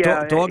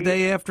Day, Dog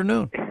Day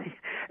afternoon.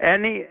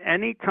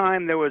 Any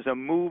time there was a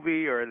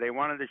movie or they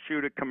wanted to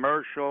shoot a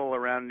commercial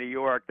around New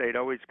York, they'd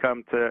always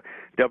come to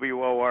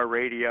WOR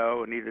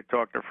Radio and either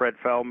talk to Fred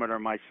Feldman or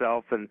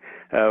myself. And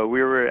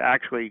I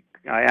actually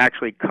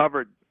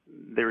covered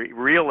the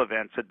real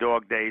events of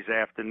Dog Days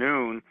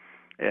afternoon,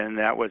 and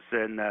that was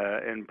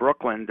in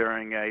Brooklyn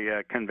during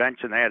a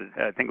convention. They had,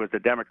 I think it was the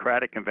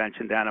Democratic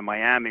convention down in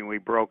Miami. We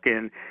broke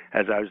in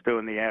as I was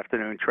doing the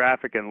afternoon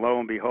traffic, and lo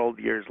and behold,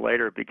 years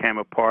later, it became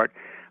a part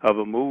of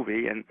a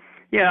movie. And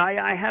yeah,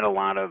 I had a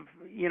lot of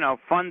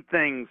fun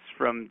things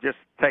from just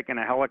taking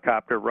a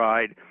helicopter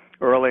ride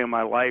early in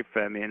my life.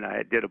 I mean,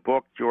 I did a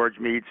book, George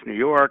Meads New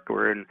York.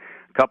 We're in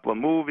a couple of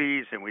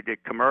movies, and we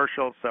did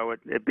commercials. So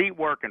it beat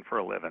working for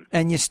a living.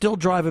 And you still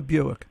drive a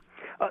Buick.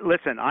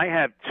 Listen, I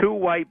have 2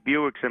 white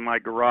Buicks in my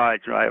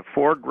garage. I have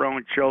 4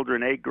 grown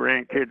children, 8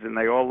 grandkids, and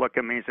they all look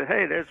at me and say,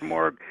 "Hey, there's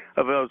more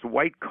of those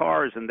white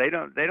cars," and they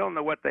don't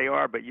know what they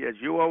are. But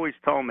as you always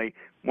told me,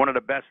 one of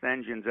the best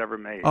engines ever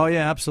made. Oh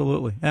yeah,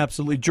 absolutely,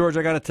 George.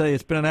 I got to tell you,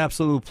 it's been an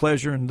absolute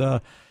pleasure, and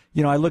I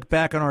look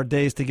back on our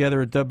days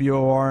together at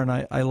WOR, and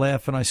I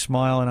laugh and I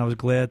smile, and I was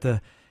glad to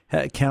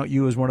count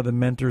you as one of the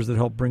mentors that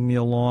helped bring me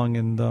along,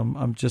 and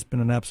it's just been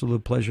an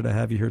absolute pleasure to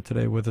have you here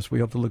today with us.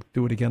 We hope to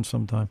do it again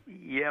sometime.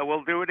 Yeah,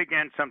 we'll do it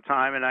again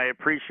sometime, and I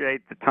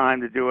appreciate the time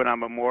to do it on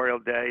Memorial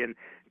Day. And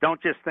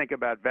don't just think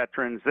about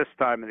veterans this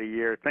time of the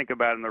year. Think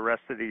about them the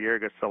rest of the year,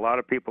 because a lot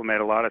of people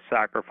made a lot of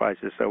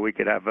sacrifices so we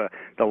could have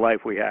the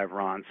life we have,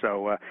 Ron.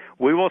 So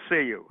we will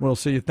see you. We'll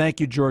see you. Thank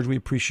you, George. We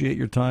appreciate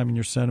your time and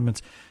your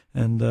sentiments,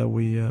 and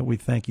we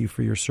thank you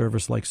for your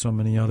service like so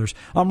many others.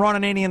 I'm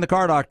Ron Ananian, the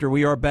Car Doctor.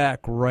 We are back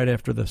right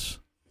after this.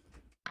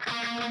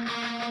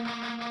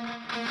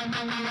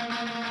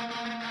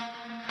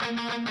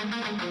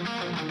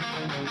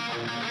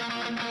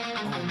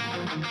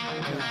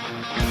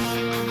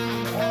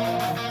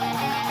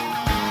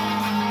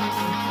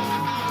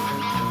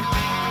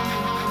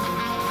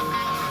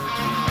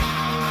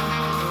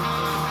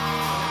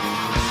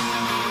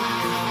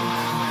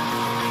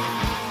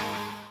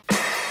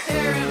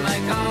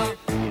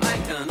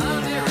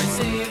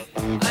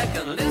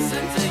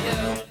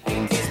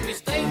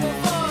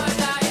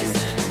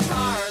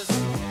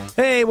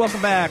 Hey,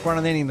 welcome back.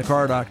 Ron Ananian, the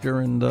Car Doctor,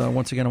 and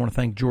once again, I want to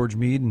thank George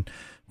Mead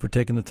for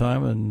taking the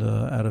time and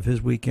out of his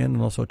weekend,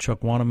 and also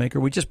Chuck Wanamaker.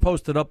 We just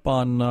posted up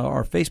on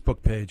our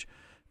Facebook page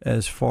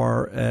as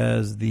far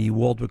as the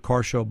Waldwick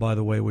Car Show, by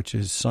the way, which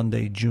is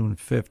Sunday, June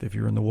 5th, if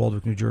you're in the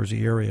Waldwick, New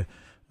Jersey area.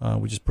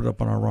 We just put it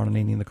up on our Ron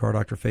Ananian, the Car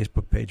Doctor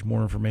Facebook page.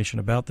 More information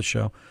about the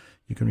show.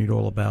 You can read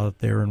all about it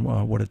there and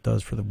what it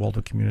does for the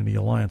Waldwick Community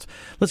Alliance.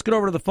 Let's get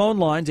over to the phone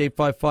lines,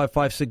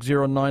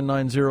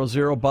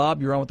 855-560-9900. Bob,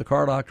 you're on with the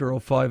Car Doctor,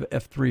 05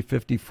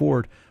 F350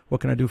 Ford.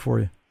 What can I do for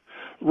you?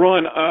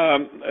 Ron,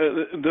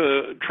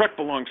 the truck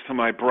belongs to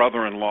my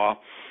brother-in-law.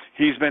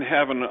 He's been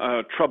having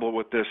trouble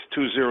with this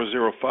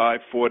 2005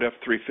 Ford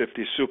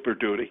F350 Super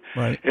Duty.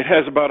 Right. It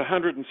has about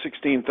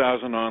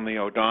 116,000 on the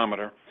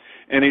odometer,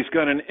 and he's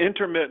got an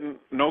intermittent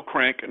no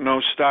crank, no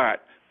start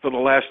for the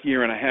last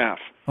year and a half.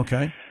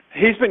 Okay.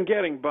 He's been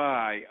getting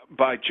by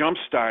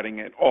jump-starting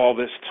it all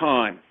this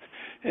time.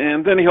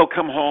 And then he'll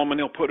come home and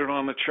he'll put it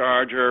on the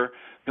charger,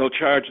 he'll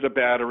charge the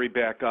battery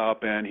back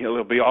up, and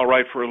he'll be all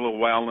right for a little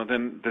while, and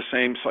then the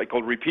same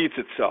cycle repeats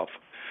itself.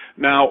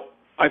 Now,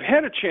 I've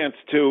had a chance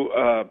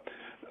to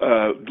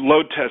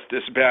load test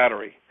this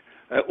battery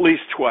at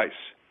least twice,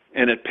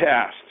 and it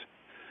passed.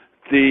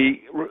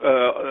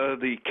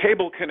 the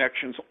cable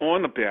connections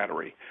on the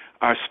battery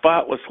are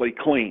spotlessly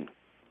clean.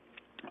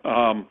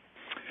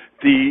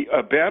 The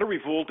battery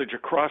voltage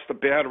across the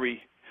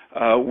battery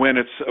when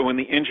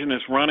the engine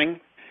is running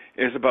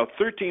is about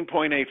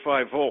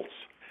 13.85 volts.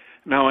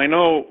 Now, I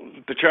know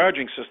the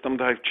charging system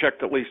that I've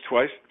checked at least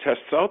twice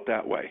tests out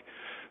that way.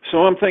 So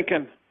I'm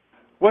thinking,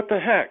 what the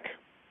heck?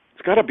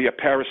 It's got to be a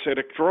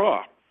parasitic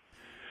draw.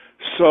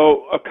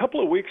 So a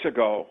couple of weeks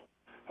ago,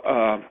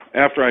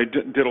 after I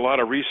did a lot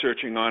of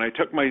researching on it, I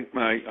took my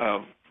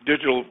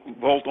digital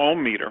volt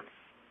ohm meter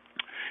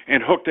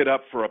and hooked it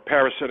up for a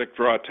parasitic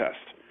draw test.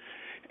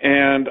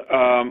 And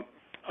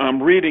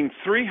I'm reading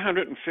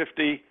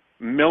 350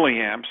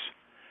 milliamps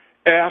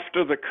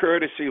after the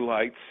courtesy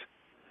lights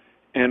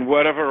and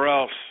whatever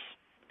else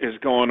is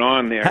going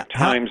on there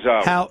times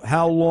out.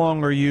 How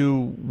long are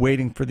you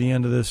waiting for the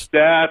end of this?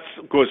 That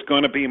was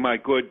going to be my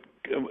good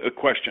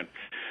question.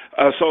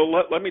 So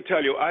let me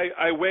tell you,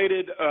 I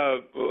waited.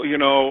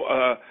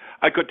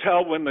 I could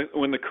tell when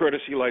the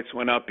courtesy lights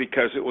went out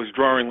because it was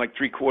drawing like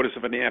 3/4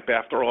 of an amp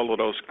after all of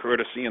those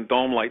courtesy and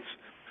dome lights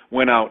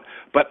went out.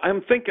 But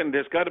I'm thinking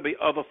there's got to be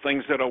other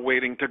things that are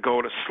waiting to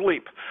go to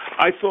sleep.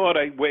 I thought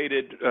I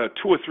waited 2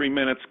 or 3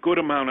 minutes, good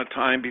amount of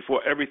time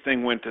before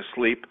everything went to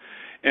sleep,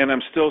 and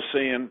I'm still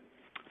seeing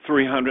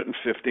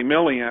 350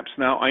 milliamps.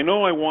 Now, I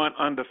know I want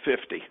under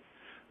 50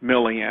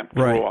 milliamp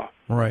draw.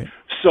 Right.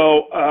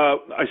 So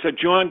I said,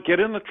 John,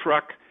 get in the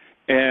truck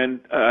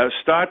and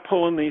start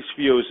pulling these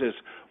fuses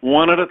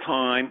one at a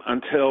time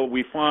until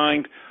we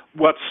find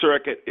what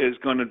circuit is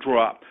going to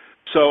drop.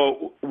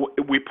 So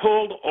we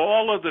pulled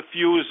all of the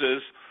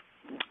fuses,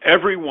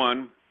 every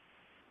one,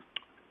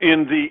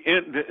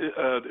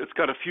 it's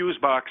got a fuse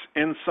box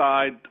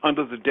inside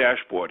under the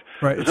dashboard.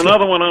 Right. There's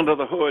another one under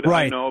the hood,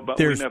 right. I know, but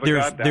we never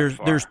got that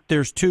far.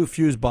 There's 2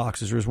 fuse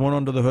boxes. There's one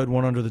under the hood,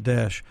 one under the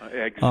dash.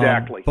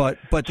 Exactly. But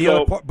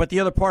the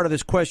other part of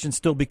this question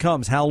still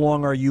becomes: how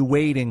long are you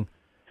waiting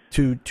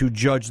to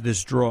judge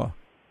this draw?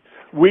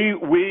 We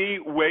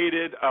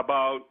waited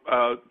about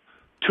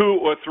 2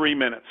 or 3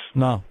 minutes.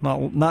 No,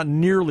 not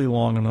nearly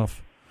long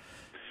enough.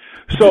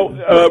 So,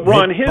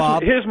 Ron,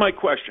 here's my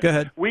question. Go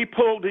ahead. We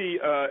pulled the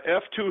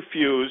F2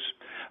 fuse,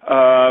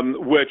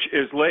 which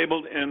is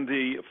labeled in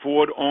the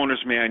Ford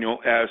owner's manual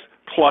as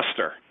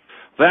cluster.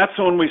 That's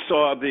when we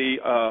saw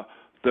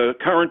the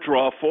current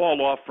draw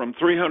fall off from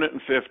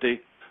 350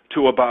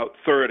 to about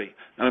 30.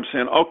 And I'm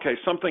saying, okay,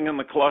 something in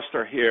the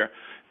cluster here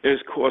is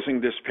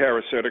causing this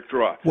parasitic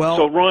draw. Well,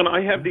 so, Ron,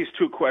 I have these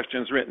 2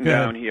 questions written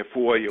down here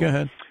for you. Go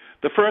ahead.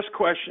 The first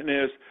question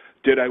is,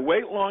 did I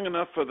wait long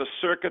enough for the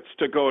circuits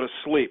to go to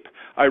sleep?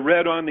 I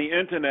read on the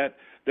Internet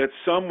that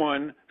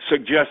someone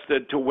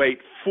suggested to wait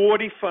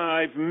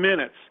 45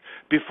 minutes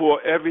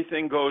before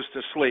everything goes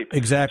to sleep.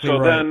 Exactly so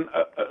right.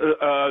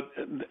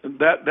 Then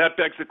that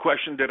begs the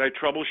question, did I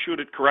troubleshoot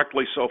it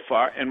correctly so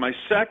far? And my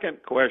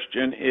second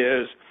question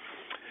is,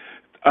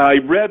 I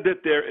read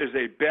that there is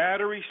a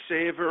battery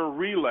saver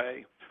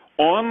relay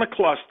on the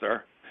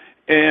cluster,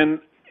 and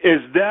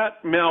is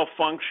that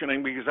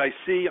malfunctioning? Because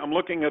I'm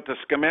looking at the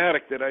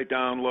schematic that I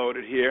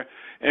downloaded here,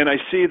 and I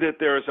see that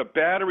there is a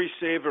battery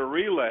saver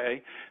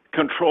relay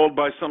controlled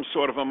by some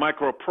sort of a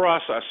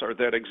microprocessor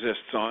that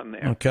exists on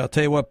there. Okay, I'll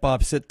tell you what,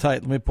 Bob, sit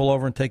tight. Let me pull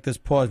over and take this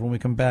pause. When we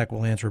come back,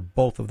 we'll answer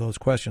both of those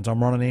questions.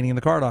 I'm Ron Ananian,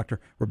 the Car Doctor.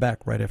 We're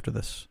back right after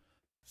this.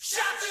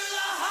 Shot to the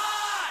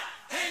heart,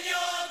 and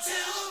you're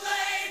too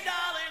late,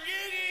 darling.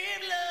 You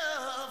give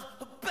love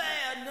a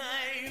bad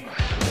name.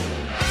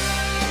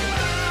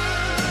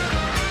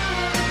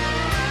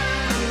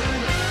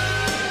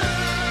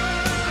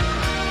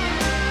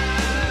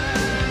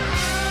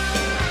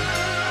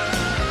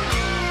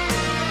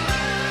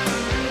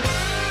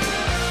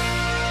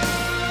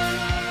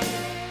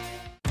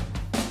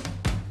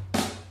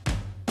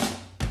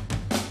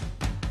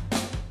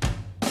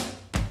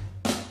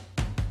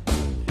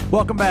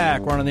 Welcome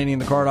back. Ron Ananian,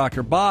 the Car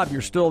Doctor. Bob, you're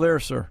still there,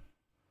 sir.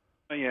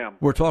 I am.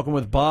 We're talking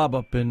with Bob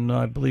up in,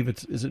 I believe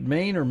is it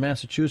Maine or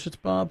Massachusetts,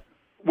 Bob?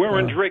 We're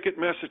in Dracut,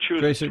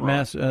 Massachusetts. Dracut,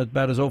 Mass,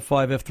 about his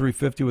 05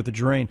 F350 with the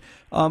drain.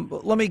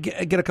 Let me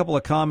get a couple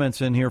of comments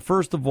in here.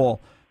 First of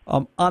all,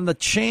 on the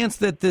chance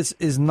that this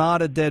is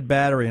not a dead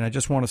battery, and I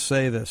just want to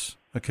say this,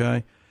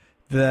 okay,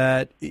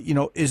 that,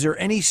 is there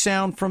any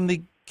sound from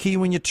the key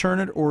when you turn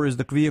it, or is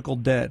the vehicle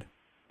dead?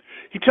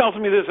 He tells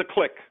me there's a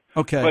click.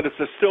 Okay. But it's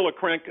still a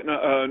crank,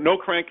 no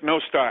crank, no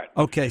start.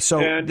 Okay, so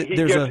and he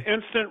there's gets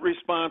instant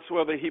response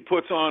whether he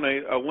puts on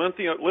a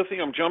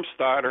lithium jump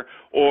starter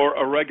or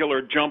a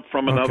regular jump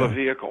from another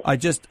vehicle. I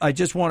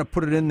just want to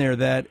put it in there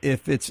that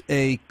if it's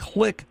a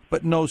click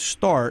but no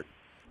start,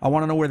 I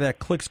want to know where that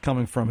click's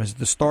coming from. Is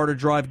the starter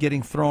drive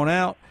getting thrown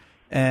out?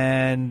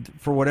 And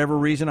for whatever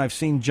reason, I've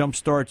seen jump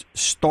starts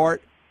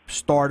start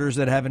starters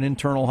that have an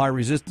internal high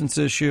resistance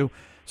issue.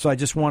 So I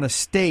just want to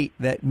state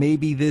that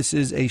maybe this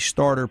is a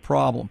starter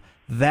problem.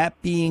 That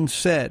being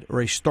said,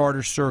 or a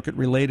starter circuit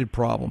related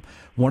problem,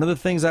 one of the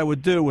things I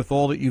would do with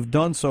all that you've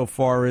done so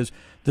far is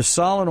the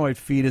solenoid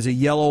feed is a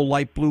yellow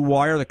light blue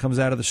wire that comes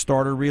out of the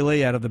starter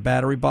relay, out of the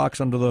battery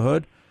box under the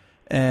hood.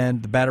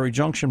 and the battery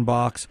junction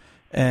box,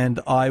 and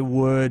I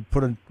would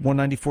put a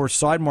 194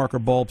 side marker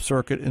bulb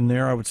circuit in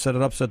there. I would set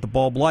it up so that the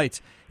bulb lights.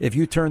 If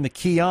you turn the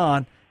key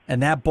on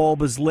and that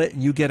bulb is lit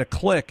and you get a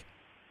click,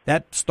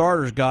 that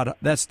starter's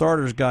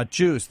got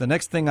juice. The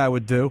next thing I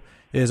would do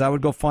is I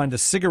would go find a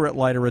cigarette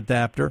lighter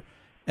adapter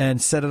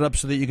and set it up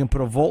so that you can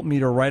put a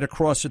voltmeter right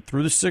across it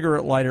through the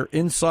cigarette lighter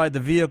inside the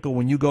vehicle.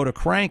 When you go to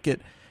crank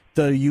it,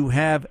 you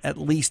have at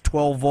least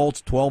 12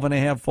 volts,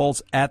 12.5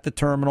 volts at the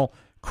terminal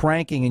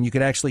cranking, and you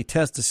could actually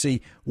test to see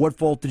what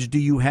voltage do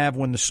you have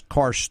when the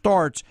car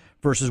starts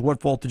versus what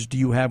voltage do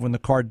you have when the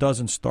car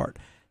doesn't start.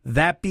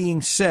 That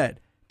being said,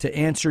 to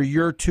answer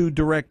your two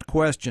direct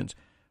questions,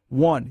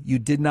 one, you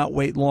did not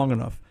wait long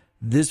enough.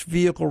 This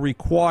vehicle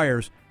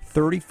requires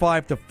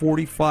 35 to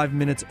 45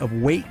 minutes of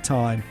wait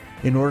time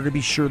in order to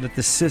be sure that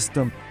the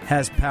system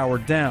has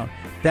powered down.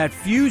 That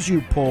fuse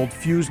you pulled,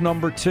 fuse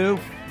number 2,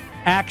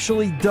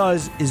 actually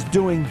is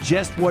doing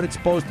just what it's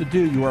supposed to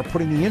do. You are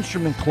putting the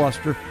instrument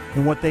cluster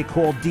in what they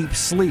call deep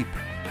sleep.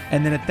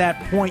 And then at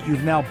that point,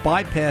 you've now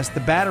bypassed the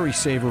battery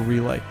saver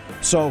relay.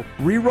 So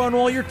rerun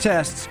all your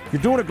tests.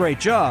 You're doing a great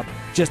job.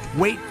 Just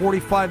wait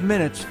 45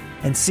 minutes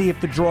and see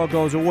if the draw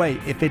goes away.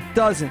 If it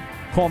doesn't,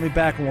 call me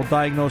back and we'll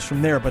diagnose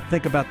from there. But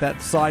think about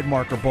that side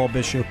marker bulb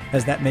issue,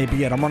 as that may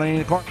be it. I'm running in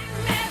the car.